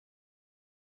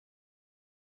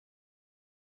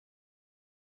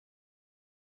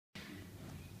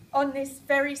On this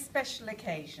very special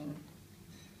occasion,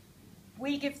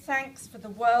 we give thanks for the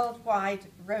worldwide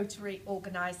Rotary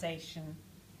organisation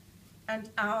and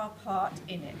our part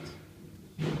in it.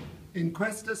 In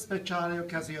questa speciale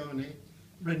occasione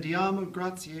rendiamo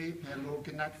grazie per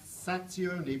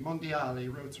l'Organizzazione Mondiale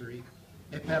Rotary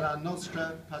e per la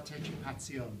nostra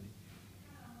partecipazione.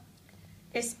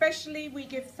 Especially we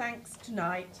give thanks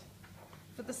tonight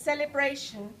for the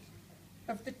celebration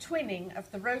of the twinning of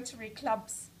the Rotary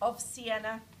clubs of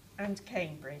Siena and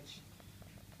Cambridge.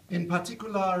 In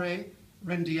particolare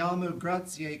rendiamo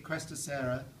grazie questa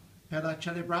sera per la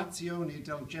celebrazione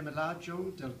del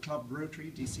gemellaggio del Club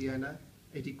Rotary di Siena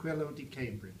e di quello di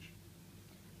Cambridge.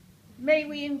 May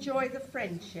we enjoy the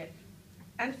friendship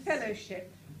and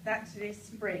fellowship that this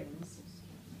brings,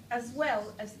 as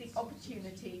well as the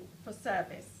opportunity for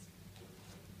service.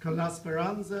 Con la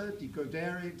speranza di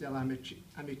godere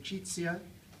dell'amicizia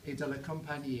e della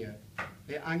compagnia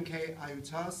e anche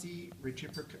aiutarsi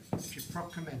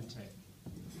reciprocamente.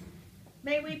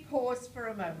 May we pause for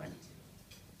a moment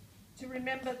to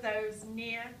remember those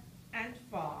near and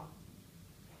far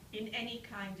in any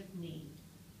kind of need.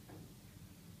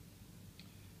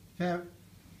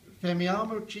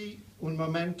 Fermiamoci un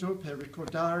momento per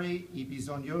ricordare I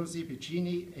bisognosi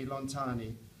vicini e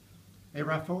lontani e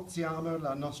rafforziamo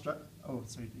la nostra... Oh,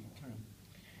 sorry, Karen.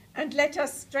 And let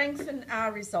us strengthen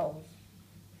our resolve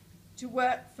to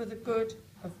work for the good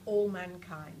of all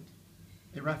mankind.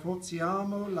 E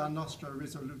rafforziamo la nostra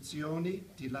risoluzione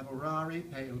di lavorare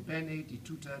per il bene di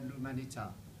tutta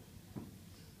l'umanità.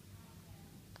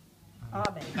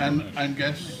 Amen. And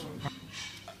guess,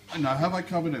 now have I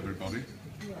covered everybody?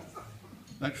 Yes.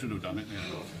 That should have done it,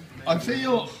 yeah. I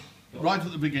feel right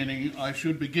at the beginning I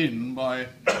should begin by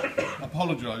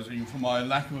apologising for my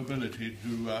lack of ability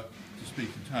to speak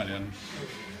Italian.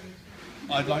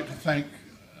 I'd like to thank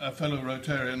a fellow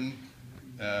Rotarian,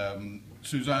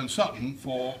 Suzanne Sutton,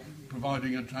 for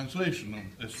providing a translation of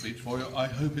this speech for you. I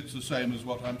hope it's the same as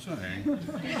what I'm saying.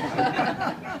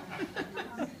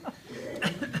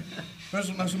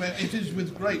 President Rosemary, it is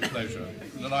with great pleasure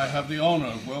that I have the honour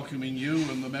of welcoming you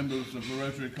and the members of the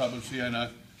Rotary Club of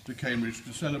Siena to Cambridge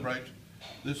to celebrate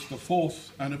this, the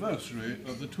 4th anniversary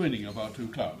of the twinning of our two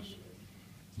clubs.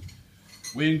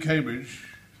 We in Cambridge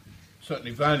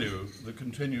certainly value the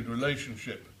continued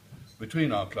relationship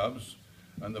between our clubs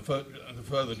and the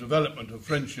further development of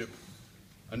friendship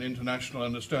and international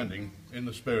understanding in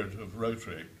the spirit of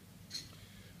Rotary.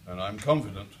 And I'm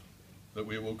confident that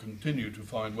we will continue to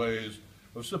find ways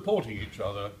of supporting each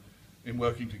other in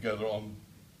working together on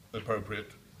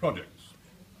appropriate projects.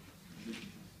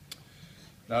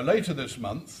 Now, later this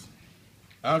month,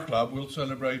 our club will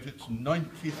celebrate its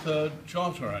 93rd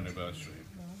charter anniversary.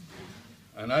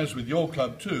 And as with your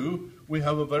club too, we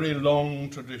have a very long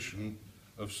tradition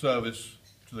of service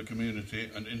to the community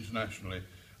and internationally,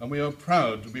 and we are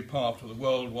proud to be part of the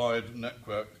worldwide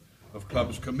network of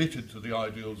clubs committed to the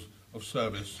ideals of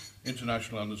service,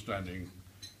 international understanding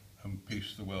and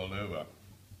peace the world over.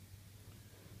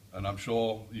 And I'm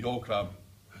sure your club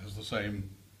has the same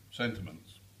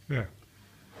sentiments. Yeah.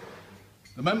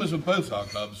 The members of both our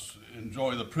clubs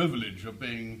enjoy the privilege of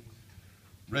being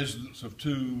residents of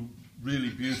two really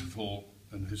beautiful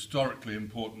and historically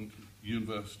important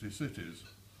university cities.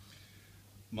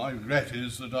 My regret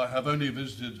is that I haven't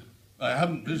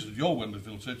visited your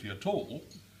wonderful city at all.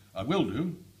 I will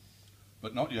do,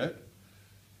 but not yet.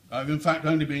 I've in fact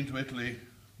only been to Italy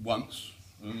once,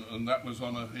 and that was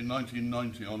in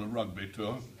 1990 on a rugby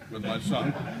tour with my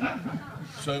son.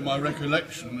 So my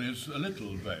recollection is a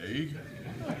little vague.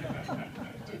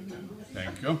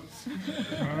 Thank you.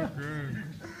 Okay.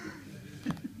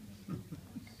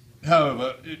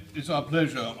 However, it is our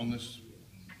pleasure on this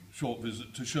short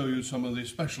visit to show you some of the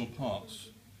special parts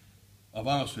of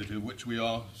our city of which we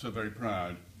are so very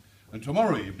proud. And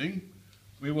tomorrow evening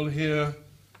we will hear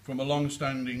from a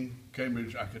long-standing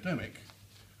Cambridge academic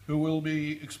who will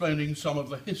be explaining some of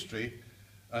the history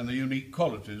and the unique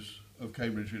qualities of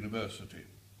Cambridge University.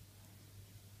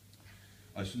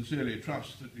 I sincerely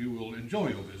trust that you will enjoy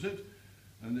your visit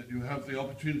and that you have the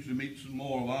opportunity to meet some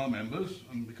more of our members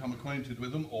and become acquainted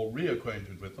with them or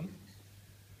reacquainted with them.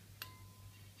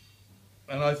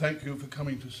 And I thank you for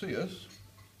coming to see us.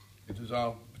 It is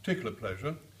our particular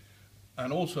pleasure.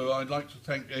 And also I'd like to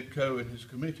thank Ed Coe and his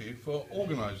committee for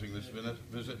organising this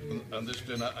visit and this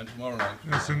dinner and tomorrow night.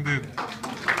 Yes, indeed.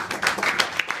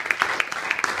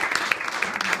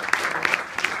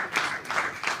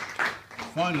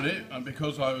 Finally, and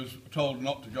because I was told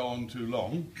not to go on too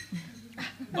long,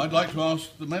 I'd like to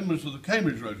ask the members of the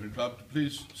Cambridge Rotary Club to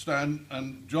please stand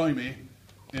and join me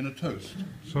in a toast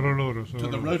Solo loro, to solo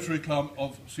the loro. Rotary Club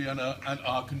of Siena and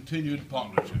our continued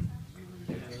partnership.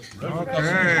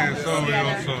 Ok, so we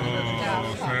also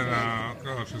Siena.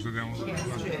 Cosa ci sediamo?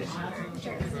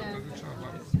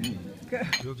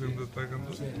 Io ti ho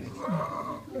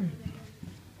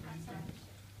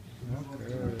Ok.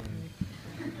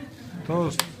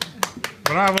 Toast.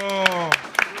 Bravo!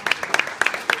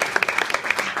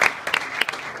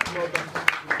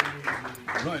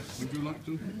 Right, would you like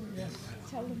to?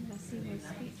 Tell them Massimo's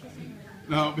speech, isn't it?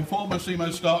 Now, before Massimo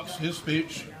starts his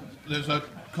speech, there's a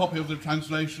copy of the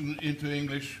translation into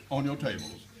English on your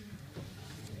tables.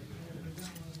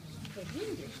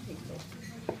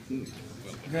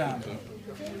 Grande.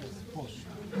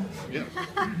 Yeah.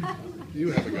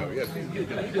 You have a go, yes.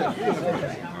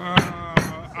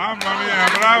 Mamma mia,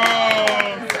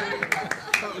 bravo!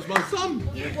 That was my son.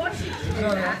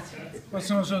 Ma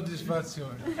sono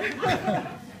soddisfazioni.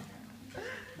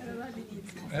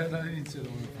 Era all'inizio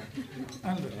dovevo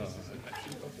fare. Allora.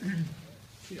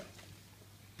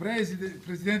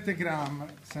 Presidente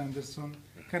Graham Sanderson,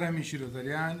 cari amici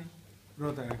rotariani,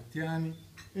 rotaractiani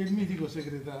e il mitico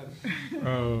segretario.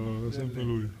 Oh, sempre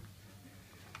lui.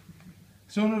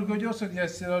 Sono orgoglioso di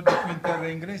essere oggi qui in terra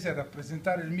inglese a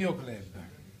rappresentare il mio club,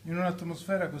 in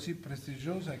un'atmosfera così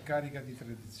prestigiosa e carica di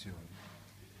tradizioni.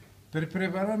 Per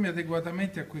prepararmi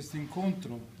adeguatamente a questo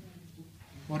incontro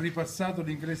ho ripassato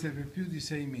l'inglese per più di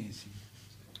 6 mesi,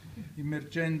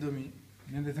 immergendomi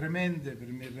nelle tremende per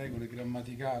me regole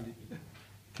grammaticali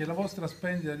che la vostra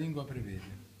splendida lingua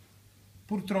prevede.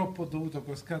 Purtroppo ho dovuto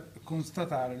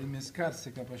constatare le mie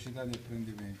scarse capacità di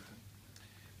apprendimento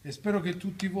e spero che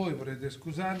tutti voi vorrete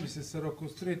scusarmi se sarò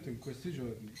costretto in questi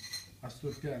giorni a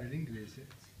storpiare l'inglese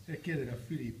e chiedere a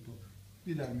Filippo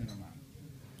di darmi una mano.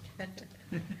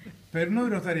 Per noi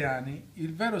rotariani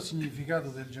il vero significato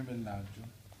del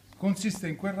gemellaggio consiste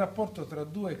in quel rapporto tra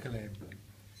due club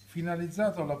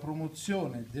finalizzato alla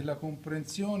promozione della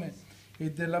comprensione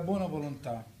e della buona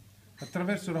volontà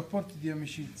attraverso rapporti di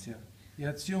amicizia e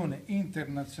azione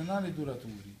internazionale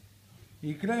duraturi.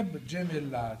 I club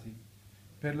gemellati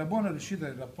per la buona riuscita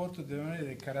del rapporto devono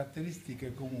avere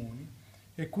caratteristiche comuni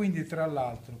e quindi tra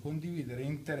l'altro condividere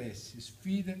interessi,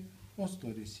 sfide o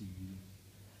storie simili.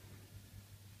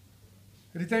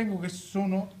 Ritengo che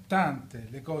sono tante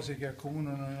le cose che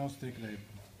accomunano i nostri club,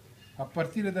 a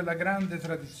partire dalla grande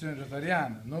tradizione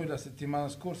rotariana. Noi la settimana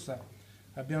scorsa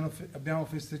abbiamo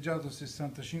festeggiato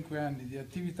 65 anni di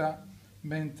attività,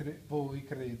 mentre voi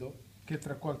credo che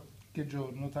tra qualche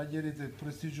giorno taglierete il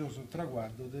prestigioso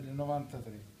traguardo delle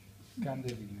 93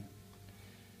 candeline.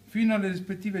 Fino alle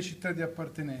rispettive città di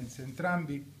appartenenza,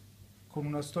 entrambi con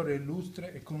una storia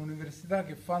illustre e con università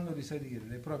che fanno risalire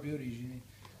le proprie origini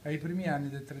ai primi anni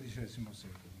del XIII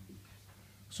secolo.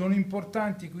 Sono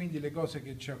importanti quindi le cose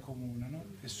che ci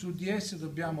accomunano e su di esse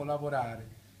dobbiamo lavorare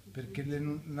perché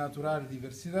le naturali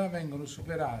diversità vengano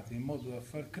superate in modo da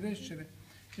far crescere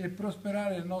e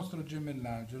prosperare il nostro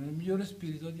gemellaggio nel migliore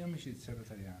spirito di amicizia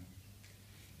rotariana.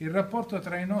 Il rapporto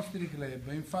tra i nostri club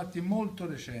è infatti molto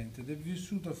recente ed è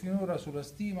vissuto finora sulla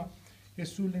stima e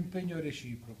sull'impegno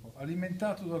reciproco,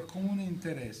 alimentato dal comune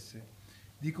interesse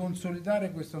di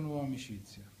consolidare questa nuova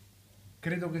amicizia.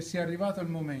 Credo che sia arrivato il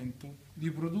momento di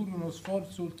produrre uno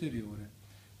sforzo ulteriore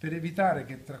per evitare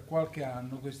che tra qualche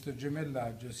anno questo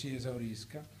gemellaggio si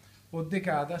esaurisca o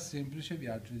decada a semplice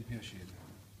viaggio di piacere.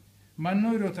 Ma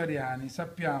noi rotariani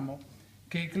sappiamo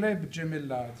che i club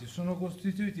gemellati sono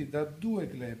costituiti da due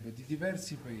club di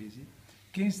diversi paesi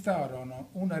che instaurano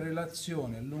una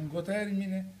relazione a lungo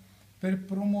termine per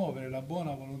promuovere la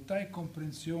buona volontà e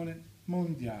comprensione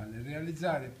mondiale,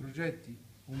 realizzare progetti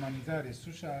umanitari e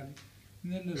sociali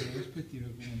nelle loro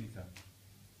rispettive comunità.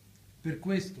 Per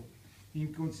questo,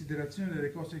 in considerazione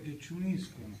delle cose che ci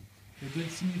uniscono e del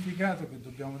significato che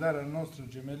dobbiamo dare al nostro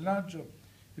gemellaggio,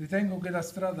 ritengo che la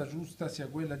strada giusta sia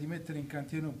quella di mettere in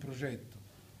cantiere un progetto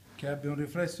che abbia un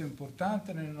riflesso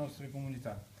importante nelle nostre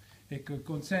comunità e che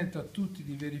consenta a tutti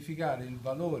di verificare il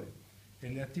valore e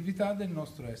le attività del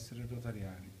nostro essere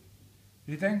rotariani.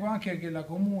 Ritengo anche che la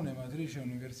comune matrice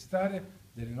universitaria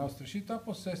delle nostre città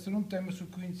possa essere un tema su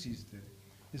cui insistere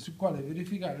e sul quale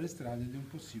verificare le strade di un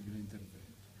possibile intervento.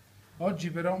 Oggi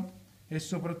però è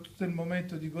soprattutto il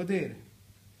momento di godere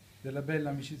della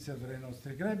bella amicizia tra i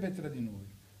nostri club e tra di noi,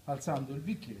 alzando il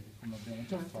bicchiere, come abbiamo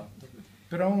già fatto,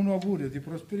 per un augurio di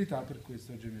prosperità per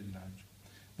questo gemellaggio.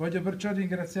 Voglio perciò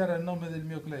ringraziare a nome del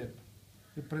mio club,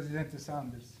 il presidente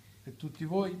Sanders e tutti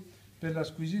voi per la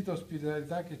squisita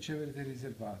ospitalità che ci avete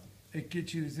riservato e che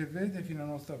ci riserverete fino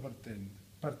alla nostra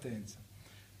partenza,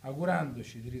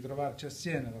 augurandoci di ritrovarci a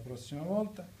Siena la prossima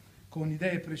volta con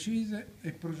idee precise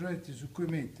e progetti su cui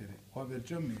mettere o aver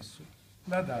già messo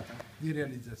la data di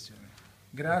realizzazione.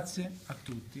 Grazie a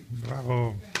tutti.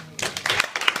 Bravo.